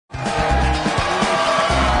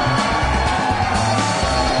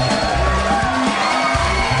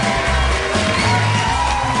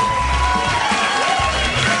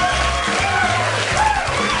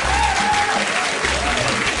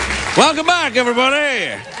Welcome back,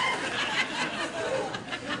 everybody.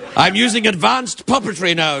 I'm using advanced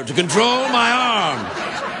puppetry now to control my arm.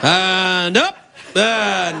 And up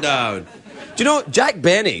and down. Do you know, Jack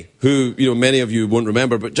Benny, who, many of you won't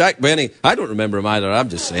remember, but Jack Benny, I don't remember him either, I'm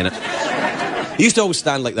just saying it. He used to always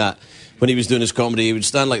stand like that. When he was doing his comedy, he would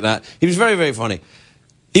stand like that. He was very, very funny.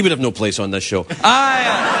 He would have no place on this show.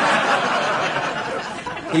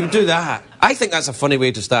 He would do that. I think that's a funny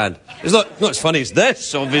way to stand. It's not as funny as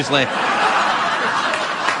this, obviously.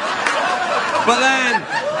 But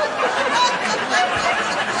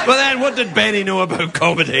then, what did Benny know about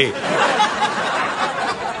comedy?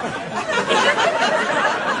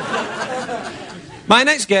 My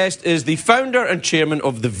next guest is the founder and chairman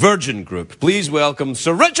of the Virgin Group. Please welcome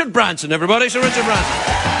Sir Richard Branson, everybody. Sir Richard Branson.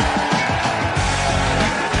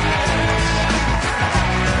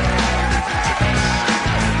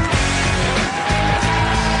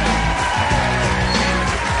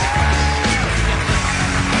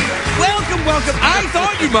 Welcome. I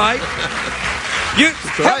thought you might. You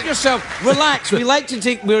help yourself. Relax.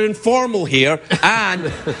 We're informal here,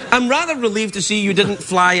 and I'm rather relieved to see you didn't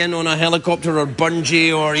fly in on a helicopter or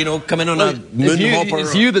bungee or, come in on a moonhopper.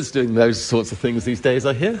 It's you that's doing those sorts of things these days,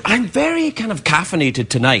 I hear. I'm very kind of caffeinated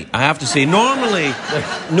tonight, I have to say. Normally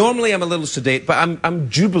I'm a little sedate, but I'm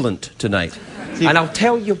jubilant tonight. And I'll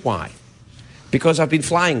tell you why. Because I've been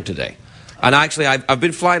flying today. And actually, I've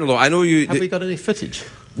been flying a lot. I know you... Have we got any footage?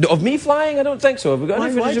 Of me flying? I don't think so. Have we got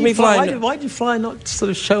any footage of me flying? Why do you fly not sort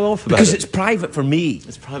of show off about it? Because it's private for me.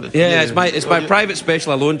 It's private for you. Yeah, it's my private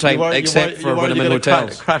special alone time, except for when I'm in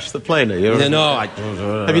hotels. Crash the plane, are you? No.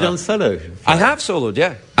 Have you done solo? I have soloed,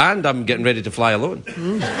 yeah. And I'm getting ready to fly alone.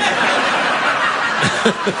 Mm.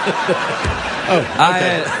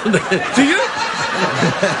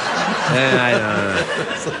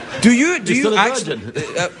 Do you? Do you actually?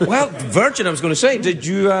 Virgin. I was going to say. Did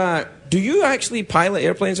you? Do you actually pilot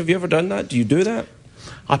airplanes? Have you ever done that? Do you do that?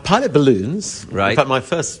 I pilot balloons. Right. In fact, my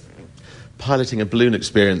first piloting a balloon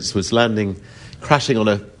experience was crashing on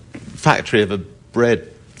a factory of a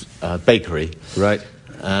bread bakery. Right.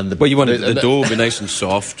 And you wanted the dough be nice and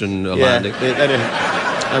soft and landing.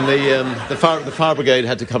 And the fire brigade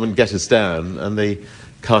had to come and get us down, and the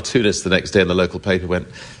cartoonist the next day in the local paper went,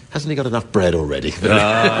 "Hasn't he got enough bread already?"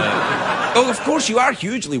 Oh, of course, you are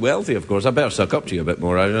hugely wealthy, of course. I better suck up to you a bit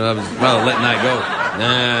more. I was letting that go.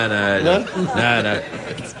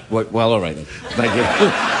 No. Well, all right then. Thank you.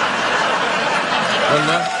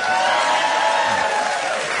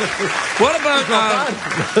 What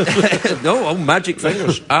about... No, magic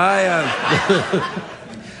fingers.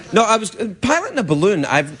 No, I was piloting a balloon.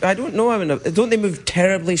 I don't know. Don't they move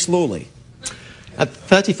terribly slowly? At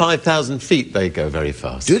 35,000 feet, they go very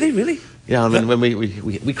fast. Do they really? Yeah, I mean, when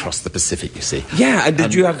we crossed the Pacific, you see. Yeah, and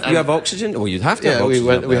did you have oxygen? Well, you'd have to have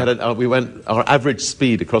oxygen. Our average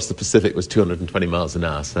speed across the Pacific was 220 miles an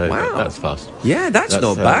hour, so that's fast. Yeah, that's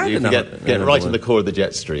not bad. You can get right in the core of the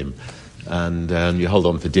jet stream, and you hold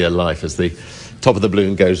on for dear life as the top of the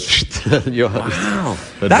balloon goes. Wow,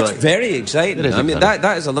 that's very exciting. I mean,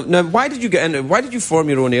 that is a lot. Now, why did you get into? Why did you form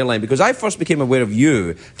your own airline? Because I first became aware of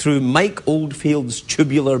you through Mike Oldfield's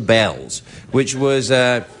Tubular Bells, which was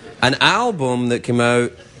an album that came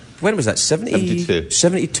out. When was that?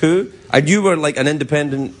 72. And you were like an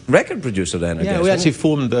independent record producer then, I guess. We actually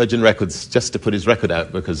formed Virgin Records just to put his record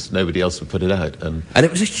out because nobody else would put it out. And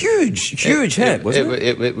it was a huge hit, wasn't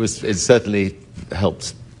it? It certainly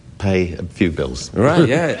helped pay a few bills. Right,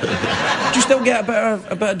 yeah. Do you still get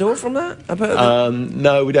a bit of dough from that?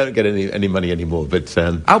 No, we don't get any money anymore, but...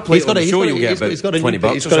 I'll play it on the show, you'll get about 20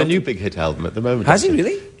 bucks. He's got a new big hit album at the moment. Has he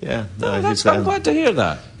really? Yeah. I'm glad to hear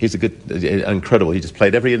that. He's incredible. He just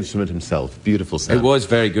played every instrument himself. Beautiful sound. It was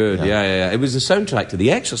very good, yeah. It was the soundtrack to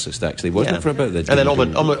The Exorcist, actually, wasn't it, for about the... And then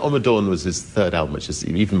Omadorn was his third album, which is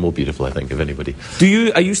even more beautiful, I think, of anybody.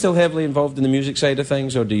 Are you still heavily involved in the music side of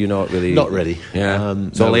things, or do you not really... Not really. Yeah.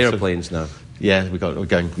 It's all airplanes now. Yeah, we're going,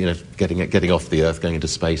 getting off the Earth, going into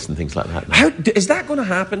space and things like that. Is that going to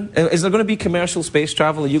happen? Is there going to be commercial space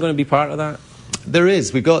travel? Are you going to be part of that? There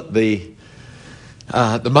is. We've got the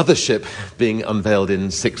mothership being unveiled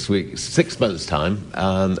in 6 months' time,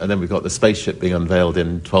 and then we've got the spaceship being unveiled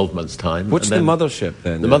in 12 months' time. What's the mothership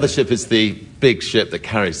then? The mothership is the big ship that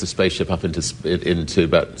carries the spaceship up into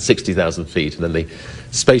about 60,000 feet, and then the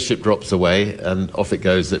spaceship drops away, and off it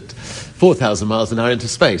goes at 4,000 miles an hour into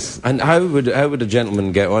space. And how would a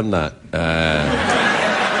gentleman get on that?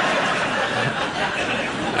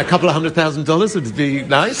 A couple of $100,000 would be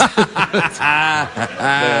nice.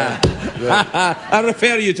 I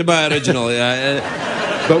refer you to my original.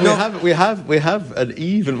 But we have an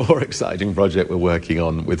even more exciting project we're working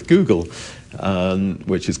on with Google,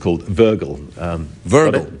 which is called Virgil.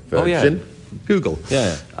 Virgil. Oh, yeah. Google.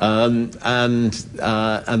 Yeah. And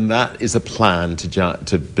that is a plan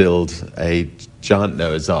to build a giant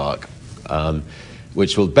Noah's Ark,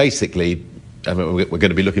 which will basically... I mean, we're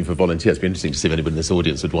going to be looking for volunteers. It'd be interesting to see if anybody in this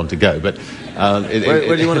audience would want to go. But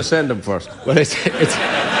where do you want to send them first? Well,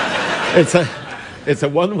 it's a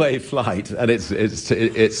one-way flight, and it's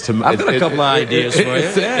to. I've got a couple of ideas for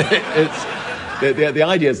you. The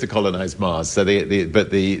idea is to colonize Mars. So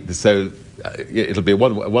it'll be a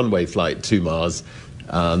one-way flight to Mars,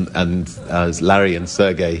 and as Larry and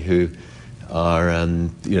Sergey, who are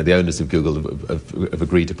the owners of Google, have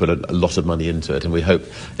agreed to put a lot of money into it, and we hope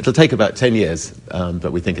it'll take about 10 years,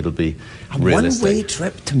 but we think it'll be realistic. One-way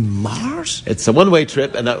trip to Mars? It's a one-way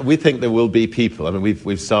trip, and we think there will be people. I mean,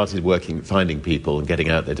 we've started finding people and getting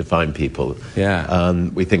out there to find people. Yeah.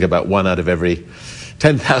 We think about 1 out of every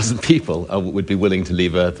 10,000 people would be willing to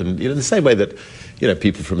leave Earth, and in the same way that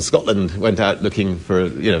people from Scotland went out looking for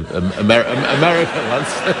America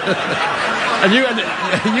once. And you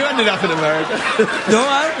ended up in America. No,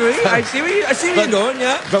 I agree. I see where you're going.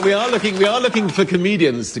 Yeah. But we are looking for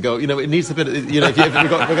comedians to go. It needs a bit. We're going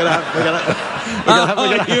to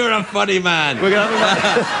have. You're a funny man. We're going to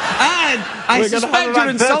have. And I suspect you're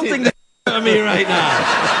insulting the out of me right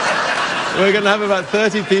now. We're going to have about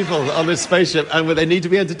 30 people on this spaceship, and they need to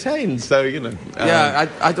be entertained. So yeah,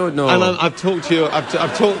 I don't know. And I've talked to you.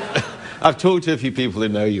 I've talked to a few people who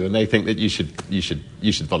know you, and they think that you should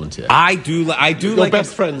volunteer. I do. Your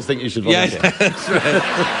best friends think you should volunteer. Yeah, that's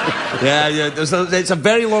right. yeah. It's a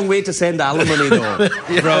very long way to send alimony, though,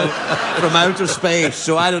 from outer space.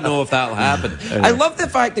 So I don't know if that'll happen. Anyway. I love the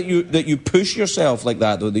fact that you push yourself like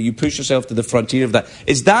that, though. That you push yourself to the frontier of that.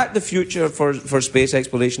 Is that the future for space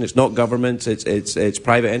exploration? It's not government. It's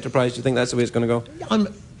private enterprise. Do you think that's the way it's going to go?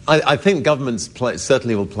 I think governments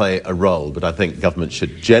certainly will play a role, but I think governments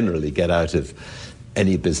should generally get out of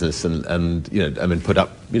any business and put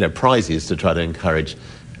up prizes to try to encourage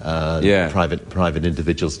private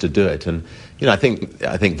individuals to do it. And I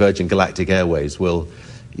think Virgin Galactic Airways will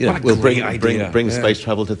bring space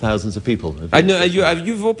travel to thousands of people. I know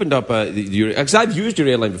you've opened up because I've used your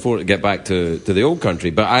airline before to get back to the old country,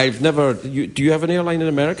 but I've never. Do you have an airline in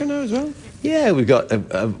America now as well? Yeah, we've got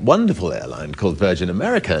a wonderful airline called Virgin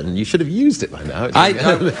America, and you should have used it by now. Thank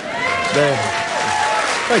you.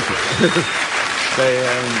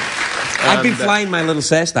 I've been flying my little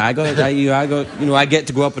Cessna. I get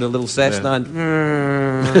to go up in a little Cessna.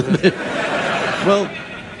 Yeah. Well,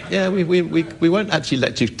 yeah, we won't actually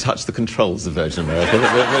let you touch the controls of Virgin America.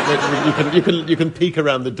 You can peek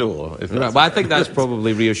around the door. Right, well, I think that's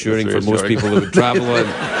probably reassuring for most people who would travel on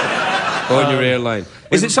your airline.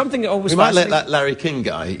 Is it something that always? We might let that Larry King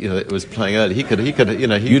guy, that was playing earlier. He could.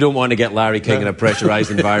 You don't want to get Larry King in a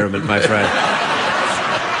pressurized environment, my friend.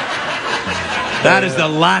 That is the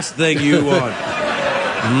last thing you want.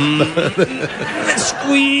 It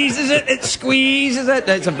squeezes it. It squeezes it.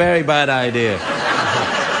 That's a very bad idea.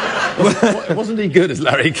 Wasn't he good as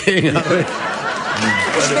Larry King?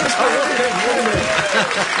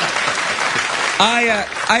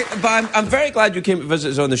 But I'm very glad you came to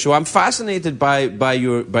visit us on the show. I'm fascinated by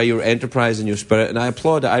your enterprise and your spirit, and I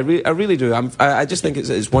applaud it. I really do. I just think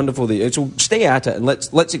it's wonderful that so stay at it and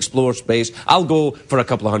let's explore space. I'll go for a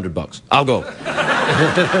couple of $100. I'll go.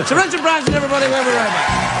 So Richard Branson, everybody, we'll be right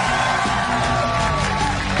back.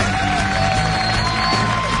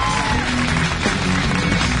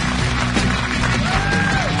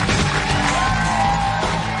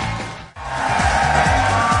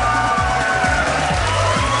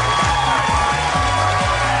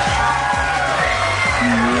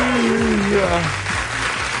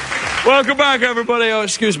 Welcome back, everybody. Oh,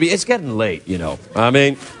 excuse me. It's getting late, I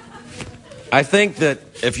mean, I think that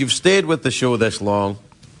if you've stayed with the show this long,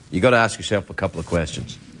 you got to ask yourself a couple of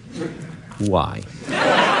questions. Why?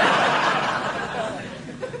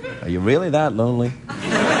 Are you really that lonely? But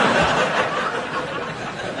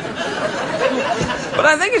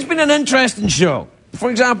I think it's been an interesting show.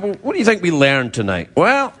 For example, what do you think we learned tonight?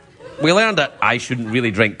 Well, we learned that I shouldn't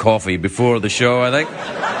really drink coffee before the show, I think.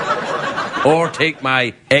 Or take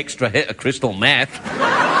my extra hit of crystal meth.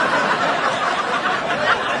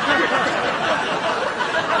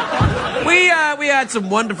 We had some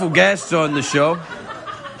wonderful guests on the show.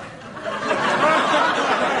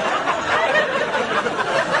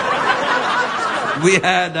 We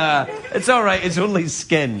had, it's all right, it's only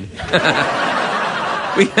skin.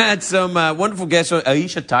 We had some wonderful guests.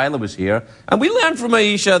 Aisha Tyler was here. And we learned from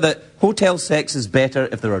Aisha that hotel sex is better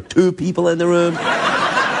if there are two people in the room.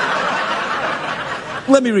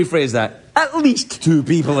 Let me rephrase that. At least 2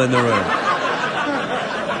 people in the room.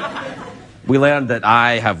 We learned that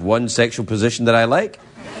I have one sexual position that I like.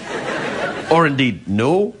 Or indeed,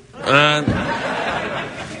 no.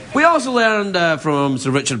 We also learned from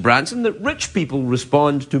Sir Richard Branson that rich people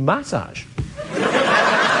respond to massage.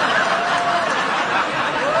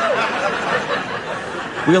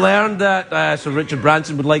 We learned that Sir Richard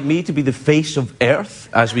Branson would like me to be the face of Earth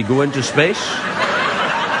as we go into space.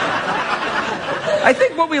 I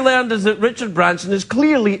think what we learned is that Richard Branson is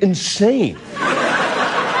clearly insane.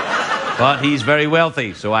 But he's very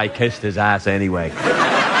wealthy, so I kissed his ass anyway.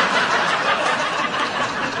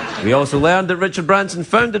 We also learned that Richard Branson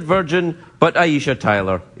founded Virgin, but Aisha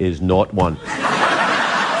Tyler is not one.